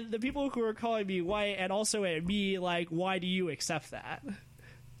the people who were calling me white, and also at me, like, why do you accept that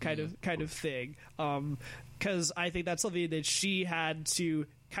kind of thing? Because I think that's something that she had to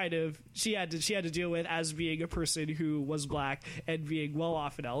deal with as being a person who was black and being well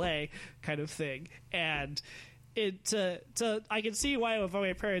off in LA, kind of thing. And I can see why with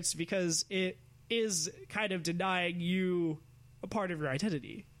my parents, because it is kind of denying you a part of your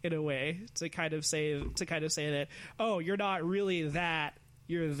identity in a way, to kind of say that, oh, you're not really that,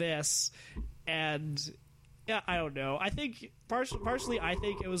 you're this. And yeah, I don't know. I think partially I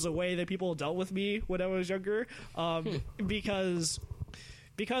think it was a way that people dealt with me when I was younger, because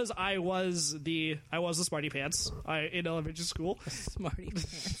I was the smarty pants in elementary school. Smarty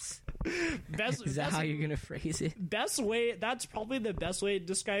pants. Is that how you're gonna phrase it? That's probably the best way to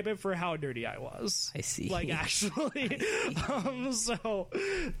describe it for how nerdy I was. I see. Like, actually, so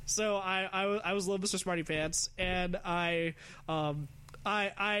I was little Mr. Smarty Pants, and I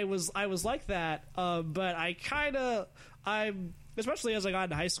was like that, but especially as I got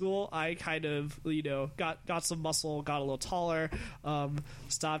into high school, I kind of, got some muscle, got a little taller,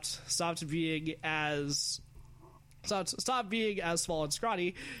 stopped being as small and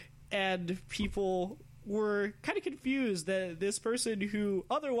scrawny, and people were kind of confused that this person who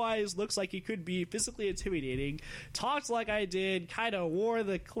otherwise looks like he could be physically intimidating, talked like I did, kind of wore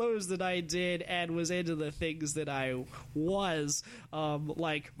the clothes that I did, and was into the things that I was,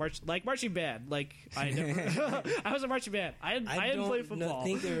 like marching band. Like, I never, I was a marching band. I didn't play football. I don't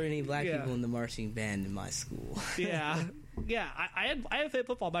think there were any black people in the marching band in my school. Yeah. Yeah, I had played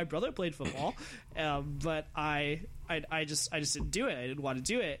football. My brother played football, but I just didn't do it. I didn't want to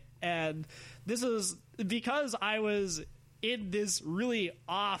do it, and this is because I was in this really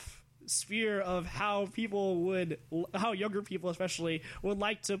off sphere of how younger people especially would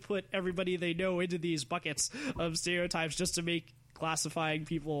like to put everybody they know into these buckets of stereotypes just to make classifying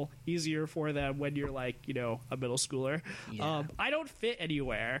people easier for them when you're like, a middle schooler. Yeah. I don't fit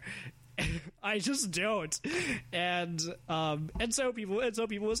anywhere. I just don't, and so people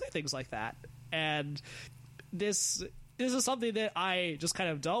will say things like that, and this is something that I just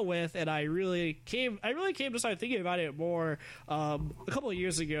kind of dealt with, and I really came to start thinking about it more a couple of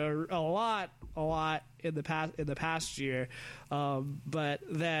years ago, a lot in the past year, but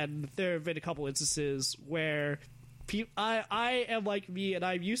then there have been a couple instances where I am like me, and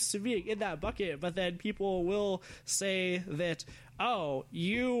I'm used to being in that bucket, but then people will say that, oh,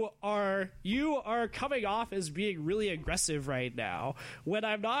 you are coming off as being really aggressive right now, when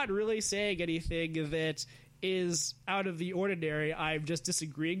I'm not really saying anything that is out of the ordinary. I'm just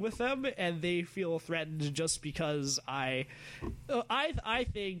disagreeing with them, and they feel threatened just because I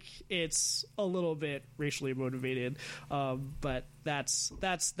think it's a little bit racially motivated, but that's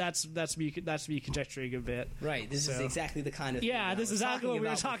me conjecturing a bit. Right. This is exactly the kind of thing this is exactly what we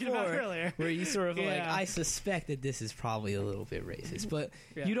were talking about earlier, where you sort of I suspect that this is probably a little bit racist, but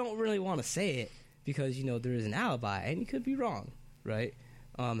you don't really want to say it because there is an alibi, and you could be wrong, right?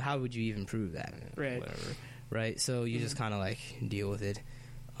 How would you even prove that? Right. Whatever. Right, so you just kind of deal with it.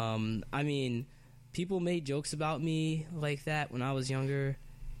 I mean, people made jokes about me like that when I was younger,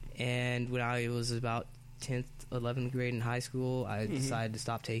 and when I was about 10th, 11th grade in high school, I decided to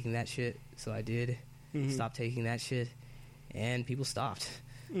stop taking that shit. So I did stop taking that shit, and people stopped.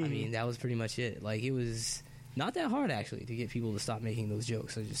 I mean, that was pretty much it. It was not that hard actually to get people to stop making those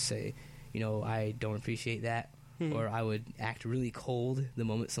jokes. I just say, I don't appreciate that, or I would act really cold the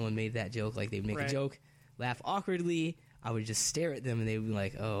moment someone made that joke. They'd make a joke, laugh awkwardly, I would just stare at them, and they would be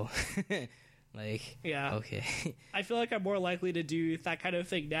like, oh. Okay. I feel like I'm more likely to do that kind of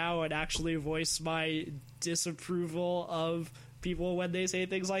thing now and actually voice my disapproval of people when they say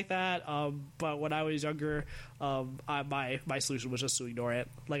things like that. But when I was younger, my solution was just to ignore it.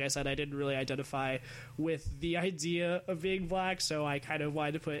 Like I said, I didn't really identify with the idea of being black, so I kind of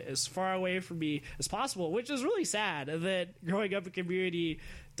wanted to put it as far away from me as possible, which is really sad that growing up in a community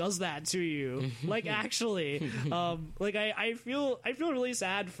does that to you. Actually, I feel really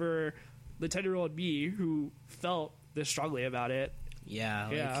sad for the 10-year-old me who felt this strongly about it.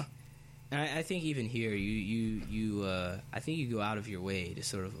 Yeah. I think even here, I think you go out of your way to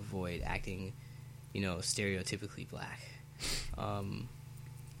sort of avoid acting, stereotypically black. I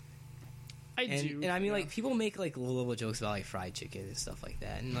do. And I mean, people make little jokes about fried chicken and stuff like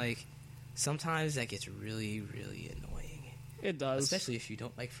that, and sometimes that gets really, really annoying. It does, especially if you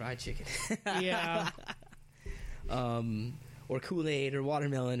don't like fried chicken. Yeah. Or Kool-Aid or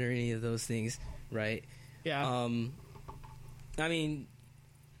watermelon or any of those things, right? Yeah. I mean,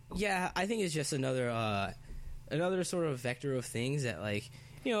 yeah, I think it's just another sort of vector of things that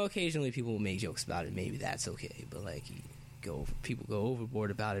occasionally people will make jokes about it. Maybe that's okay, but people go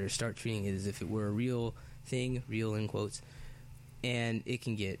overboard about it or start treating it as if it were a real thing, real in quotes, and it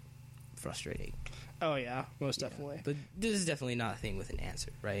can get frustrating. Oh yeah, most definitely. But this is definitely not a thing with an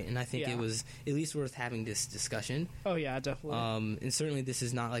answer, right? And I think it was at least worth having this discussion. Oh yeah, definitely. And certainly this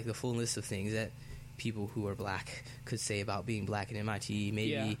is not the full list of things that people who are black could say about being black at MIT.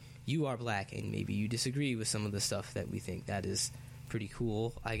 Maybe you are black and maybe you disagree with some of the stuff that we think that is pretty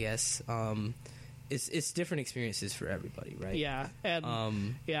cool, I guess. It's different experiences for everybody, right? Yeah. And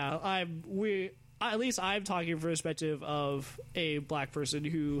at least I'm talking from the perspective of a black person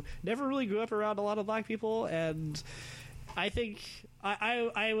who never really grew up around a lot of black people, and I think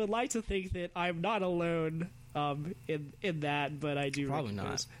I would like to think that I'm not alone in that, but I do probably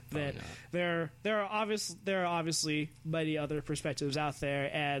not. That there are obviously many other perspectives out there,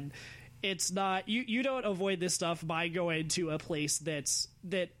 and it's not you don't avoid this stuff by going to a place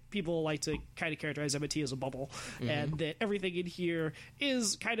that people like to kind of characterize MIT as a bubble, and that everything in here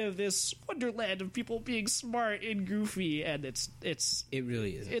is kind of this wonderland of people being smart and goofy, and it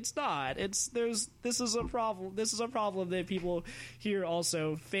really isn't. It's not. This is a problem. This is a problem that people here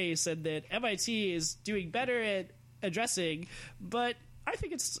also face, and that MIT is doing better at addressing, but I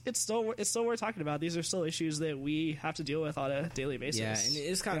think it's still worth talking about. These are still issues that we have to deal with on a daily basis. Yeah, and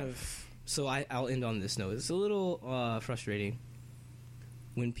it's kind of. So I'll end on this note. It's a little frustrating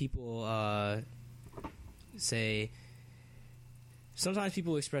when people say. Sometimes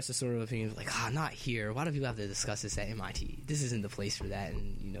people express a sort of opinion like, not here. Why do people have to discuss this at MIT? This isn't the place for that.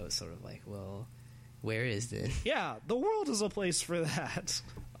 And it's sort of like, well, where is then? Yeah, the world is a place for that.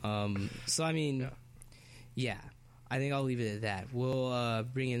 So I mean, yeah, I think I'll leave it at that. We'll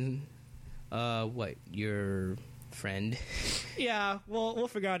bring in your friend. Yeah, we'll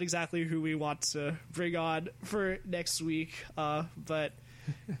figure out exactly who we want to bring on for next week. But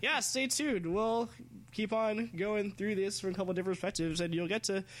yeah, stay tuned. We'll keep on going through this from a couple different perspectives, and you'll get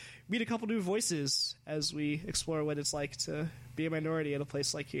to meet a couple new voices as we explore what it's like to be a minority in a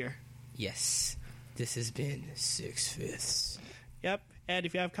place like here. Yes, this has been 6/5. Yep, and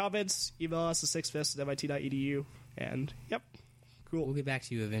if you have comments, email us at 6fifths@mit.edu. And yep, cool. We'll get back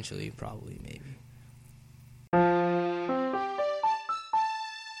to you eventually, probably, maybe.